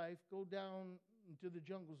and his wife go down into the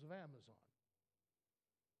jungles of Amazon.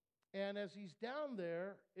 And as he's down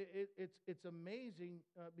there, it's amazing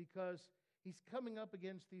because he's coming up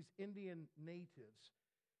against these Indian natives.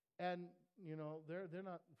 And, they're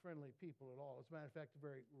not friendly people at all. As a matter of fact, they're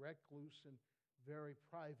very recluse and very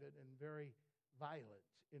private and very violent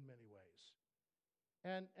in many ways.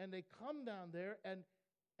 And they come down there, and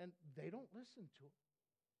they don't listen to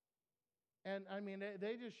him. And,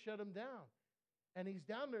 they just shut him down. And he's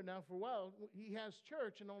down there now for a while. He has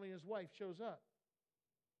church, and only his wife shows up.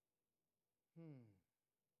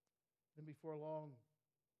 Then before long,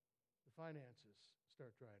 the finances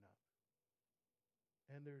start drying up.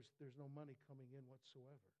 And there's no money coming in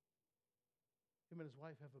whatsoever. Him and his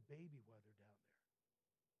wife have a baby while they're down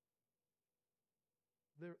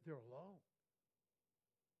there. They're alone.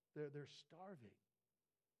 They're starving.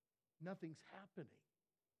 Nothing's happening.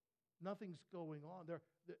 Nothing's going on.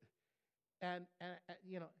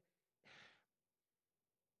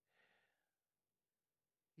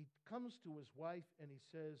 comes to his wife and he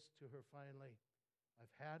says to her finally,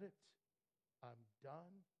 I've had it. I'm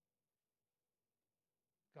done.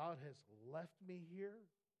 God has left me here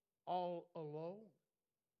all alone.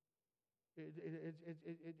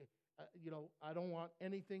 I don't want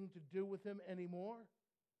anything to do with him anymore.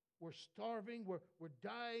 We're starving. We're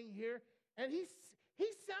dying here. And he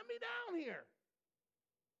sent me down here.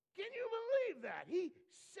 Can you believe that? He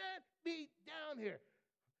sent me down here.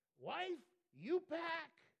 Wife, you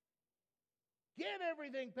pack. Get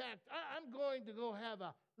everything packed. I'm going to go have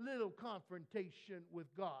a little confrontation with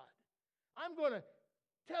God. I'm going to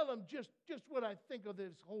tell him just what I think of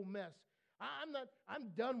this whole mess. I'm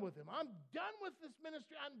done with him. I'm done with this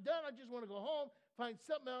ministry. I'm done. I just want to go home, find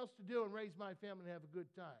something else to do, and raise my family and have a good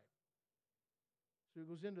time. So he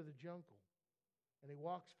goes into the jungle, and he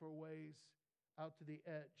walks for a ways out to the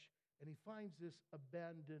edge, and he finds this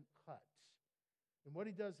abandoned hut. And what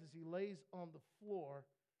he does is he lays on the floor,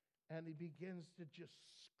 and he begins to just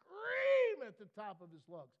scream at the top of his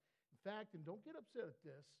lungs. In fact, and don't get upset at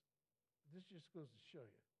this, this just goes to show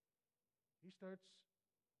you. He starts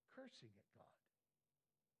cursing at God.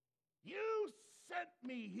 You sent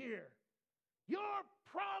me here. Your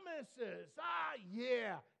promises.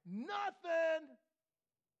 Yeah, nothing.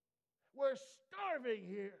 We're starving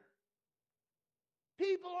here.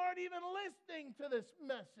 People aren't even listening to this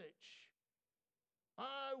message.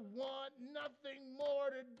 I want nothing more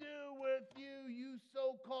to do with you, you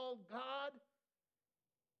so-called God.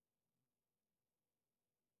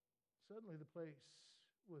 Suddenly the place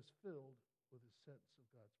was filled with a sense of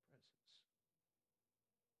God's presence.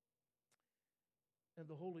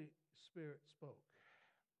 And the Holy Spirit spoke.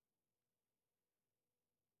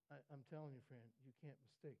 I'm telling you, friend, you can't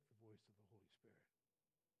mistake the voice of the Holy Spirit.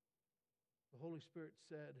 The Holy Spirit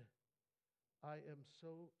said, I am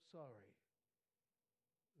so sorry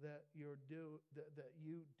that you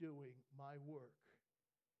doing my work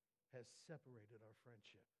has separated our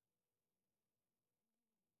friendship.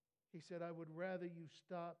 He said, I would rather you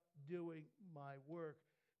stop doing my work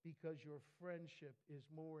because your friendship is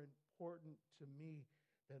more important to me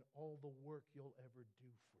than all the work you'll ever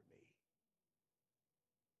do for me.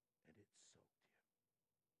 And it soaked him.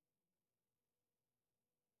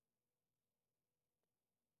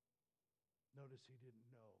 Notice he didn't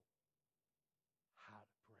know how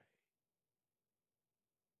to pray.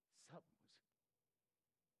 Something was.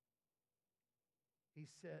 He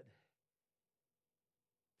said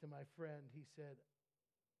to my friend, he said,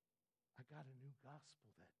 I got a new gospel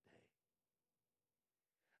that day.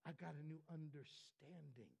 I got a new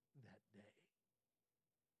understanding that day.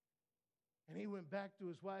 And he went back to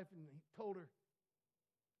his wife and he told her,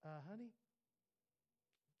 honey,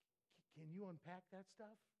 can you unpack that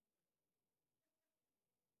stuff?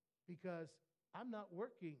 Because I'm not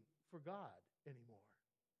working for God anymore.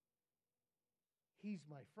 He's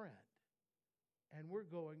my friend. And we're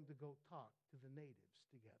going to go talk to the natives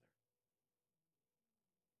together.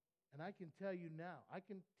 And I can tell you now,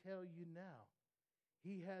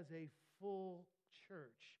 he has a full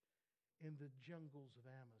church in the jungles of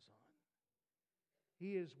Amazon.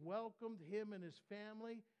 He has welcomed him and his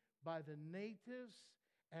family by the natives,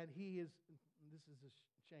 and this is a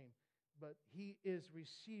shame, but he is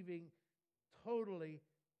receiving totally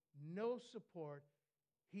no support.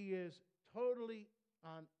 He is totally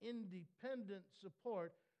on independent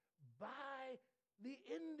support by the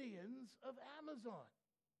Indians of Amazon.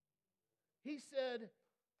 He said,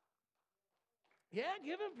 yeah,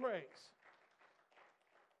 give him praise.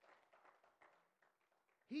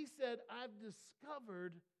 He said, I've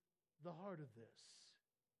discovered the heart of this.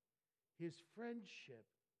 His friendship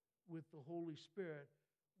with the Holy Spirit,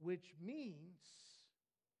 which means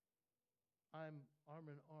I'm arm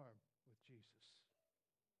in arm with Jesus.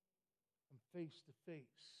 I'm face to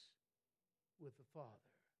face with the Father.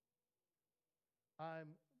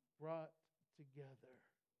 I'm brought together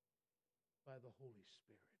by the Holy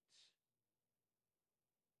Spirit.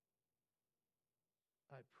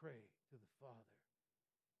 I pray to the Father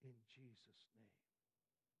in Jesus' name.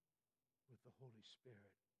 With the Holy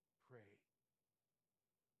Spirit, pray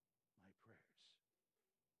my prayers.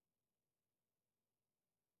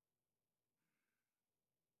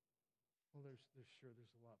 Well,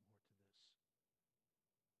 there's a lot more to this.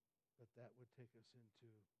 But that would take us into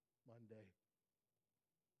Monday.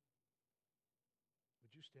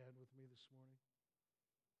 Would you stand with me this morning?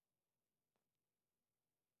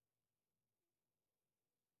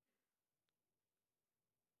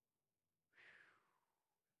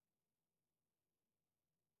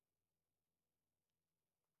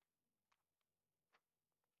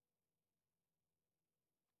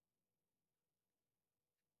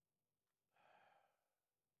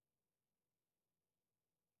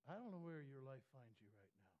 don't know where your life finds you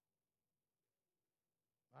right now.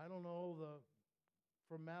 I don't know the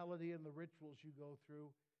formality and the rituals you go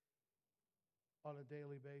through on a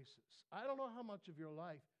daily basis. I don't know how much of your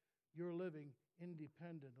life you're living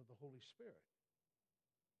independent of the Holy Spirit.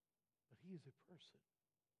 But He is a person.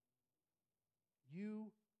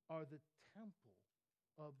 You are the temple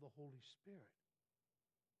of the Holy Spirit.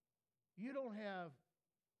 You don't have,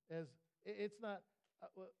 it's not,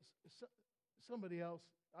 somebody else,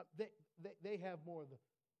 they have more of the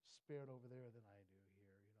Spirit over there than I do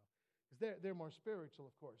here, because they're more spiritual,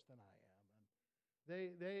 of course, than I am.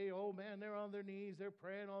 And they oh man, they're on their knees, they're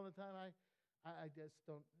praying all the time. I just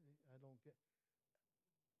don't get.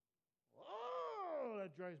 Oh,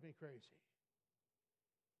 that drives me crazy.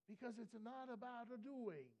 Because it's not about a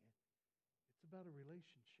doing, it's about a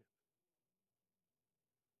relationship.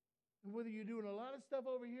 And whether you're doing a lot of stuff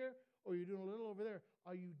over here or you're doing a little over there,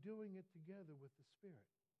 are you doing it together with the Spirit?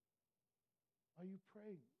 Are you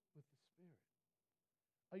praying with the Spirit?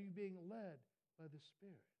 Are you being led by the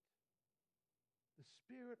Spirit? The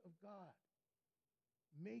Spirit of God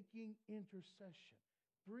making intercession,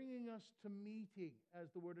 bringing us to meeting, as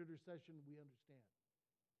the word intercession we understand.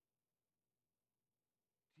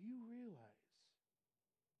 Do you realize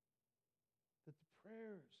that the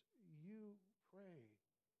prayers you pray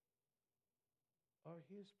are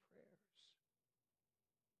His prayers?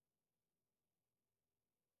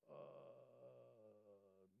 I'm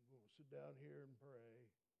going to sit down here and pray,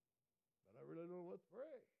 but I really don't know what to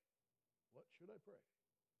pray. What should I pray?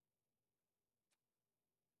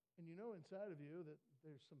 And you know inside of you that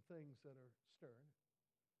there's some things that are stirring.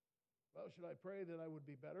 Well, should I pray that I would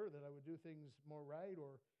be better, that I would do things more right,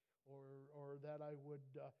 or that I would,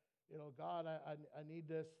 God, I need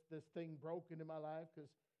this thing broken in my life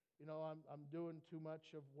because, I'm doing too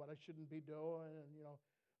much of what I shouldn't be doing, and,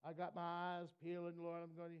 I got my eyes peeling, Lord,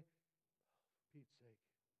 I'm going to, for Pete's sake.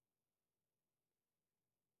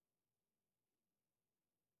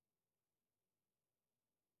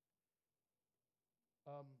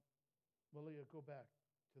 Malia, go back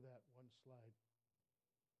to that one slide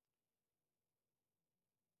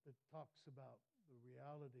that talks about the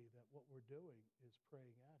reality that what we're doing is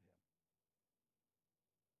praying at Him.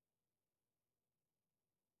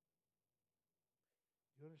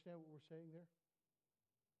 Do you understand what we're saying there?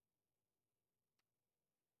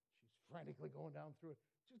 She's frantically going down through it.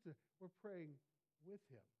 We're praying with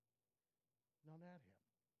Him, not at Him.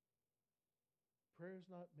 Prayer is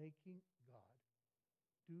not making God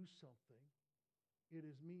do something. It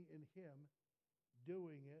is me and Him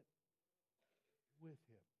doing it with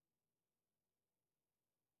Him.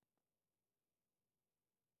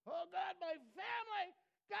 Oh God, my family!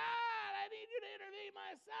 God, I need you to intervene.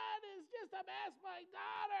 My son is just a mess. My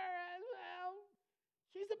daughter, well,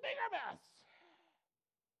 she's a bigger mess.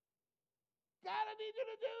 God, I need you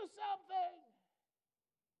to do something.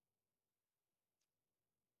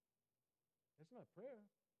 That's not prayer.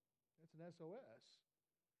 That's an SOS.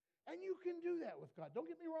 And you can do that with God. Don't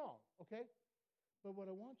get me wrong, okay? But what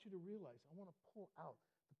I want you to realize, I want to pull out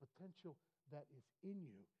the potential that is in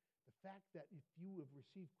you. The fact that if you have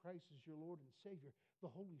received Christ as your Lord and Savior,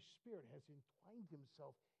 the Holy Spirit has entwined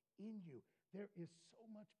Himself in you. There is so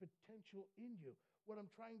much potential in you. What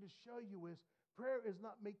I'm trying to show you is prayer is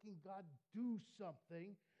not making God do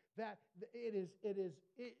something. That it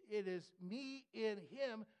is me in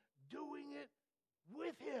Him doing it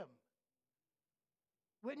with Him.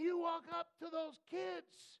 When you walk up to those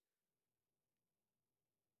kids,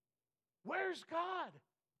 where's God?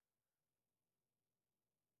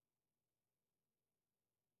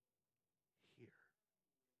 Here.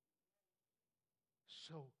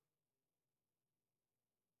 So,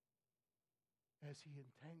 as He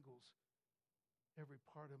entangles every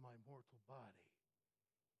part of my mortal body,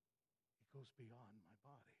 it goes beyond my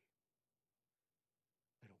body.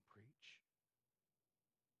 I don't preach.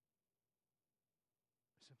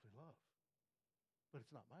 I simply love. But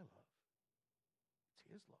it's not my love. It's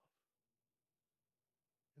His love.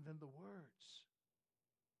 And then the words,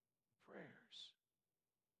 prayers.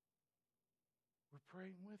 We're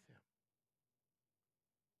praying with Him.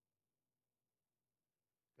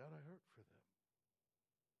 God, I hurt for them.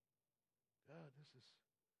 God, this is,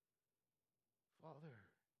 Father,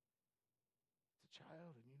 it's a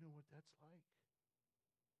child, and you know what that's like.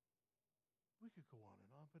 We could go on,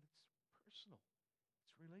 but it's personal.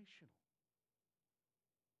 It's relational.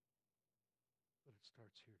 But it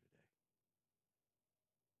starts here today.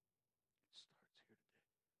 It starts here today.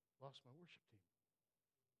 Lost my worship team.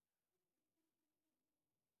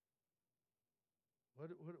 What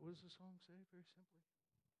does the song say, very simply?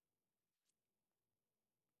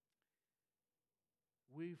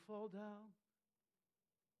 we fall down,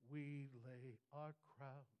 we lay our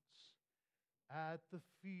crowns at the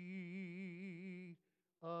feet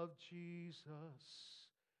of Jesus.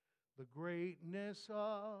 The greatness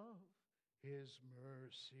of His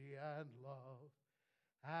mercy and love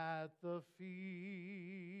at the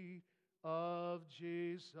feet of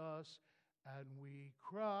Jesus, and we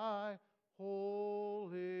cry,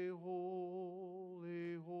 holy,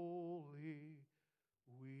 holy, holy.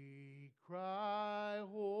 We cry,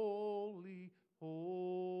 holy,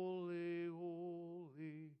 holy,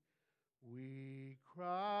 holy. We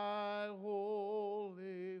cry,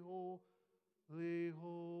 holy, holy,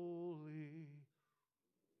 holy,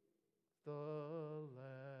 the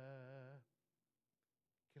Lamb.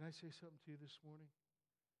 Can I say something to you this morning?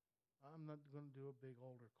 I'm not going to do a big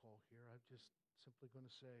altar call here. I'm just simply going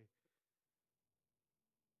to say,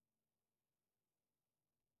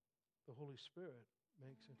 the Holy Spirit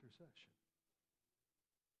makes intercession.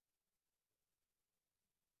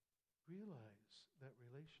 Realize that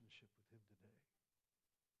relationship with Him today.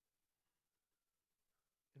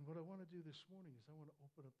 And what I want to do this morning is I want to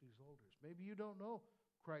open up these altars. Maybe you don't know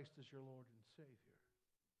Christ as your Lord and Savior.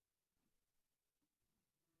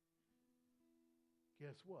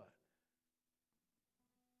 Guess what?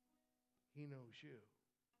 He knows you.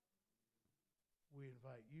 We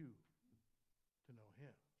invite you to know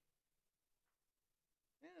Him.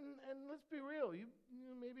 And let's be real. You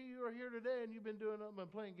maybe you are here today and you've been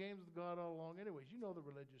playing games with God all along. Anyways, you know the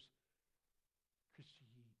religious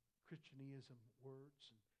Christianism words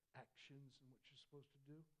and actions and what you're supposed to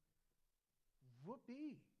do.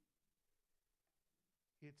 Whoopee!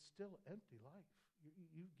 It's still empty life.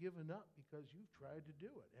 You've given up because you've tried to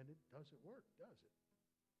do it, and it doesn't work, does it?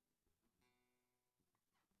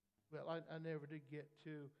 Well, I never did get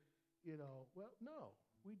to, well, no.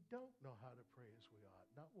 We don't know how to pray as we ought,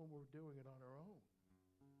 not when we're doing it on our own.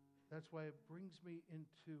 That's why it brings me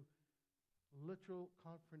into literal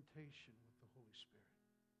confrontation with the Holy Spirit.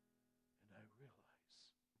 And I realize,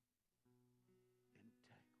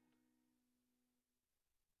 entangled.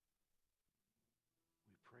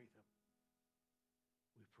 We pray them.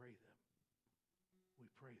 We pray them. We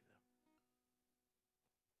pray them.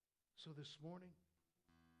 So this morning,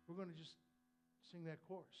 we're going to just sing that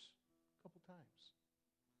chorus a couple times.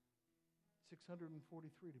 643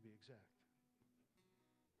 to be exact.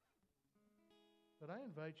 But I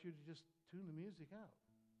invite you to just tune the music out.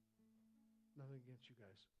 Nothing against you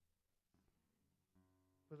guys.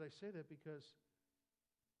 But I say that because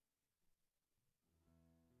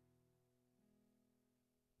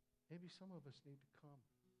maybe some of us need to come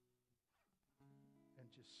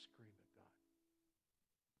and just scream at God.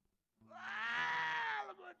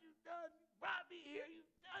 Ah, look what you've done. You brought me here.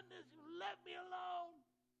 You've done this. You left me alone.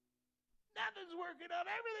 Nothing's working out.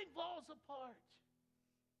 Everything falls apart.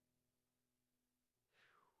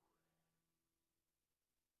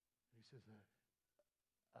 And He says,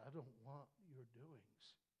 I don't want your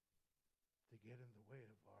doings to get in the way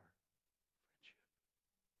of our friendship.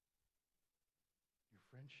 Your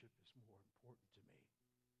friendship is more important to me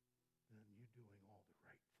than you doing all the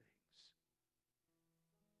right things.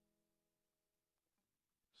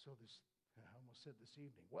 So I almost said this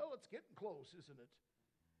evening, well, it's getting close, isn't it?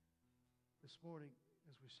 This morning,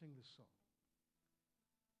 as we sing this song,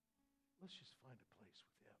 let's just find a place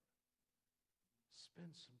with Him. Spend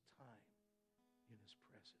some time in His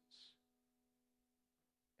presence.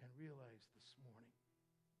 And realize this morning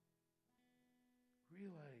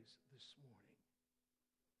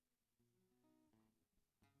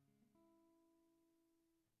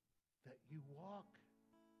that you walk,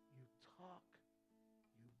 you talk,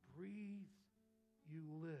 you breathe, you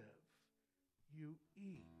live, you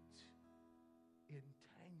eat,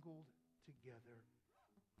 entangled together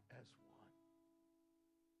as one.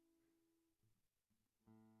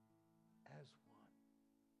 As one.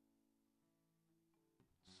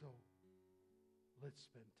 So let's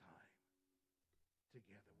spend time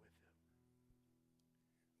together with Him.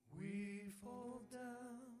 We fall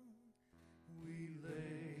down, we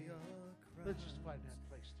lay our crown. Let's just find that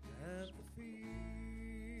place together. At the feet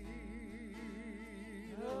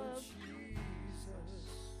of Jesus.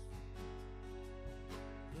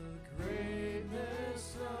 The greatness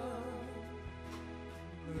of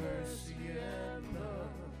mercy and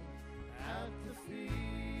love at the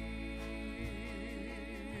feet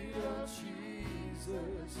of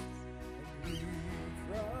Jesus, and we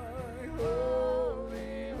cry, oh.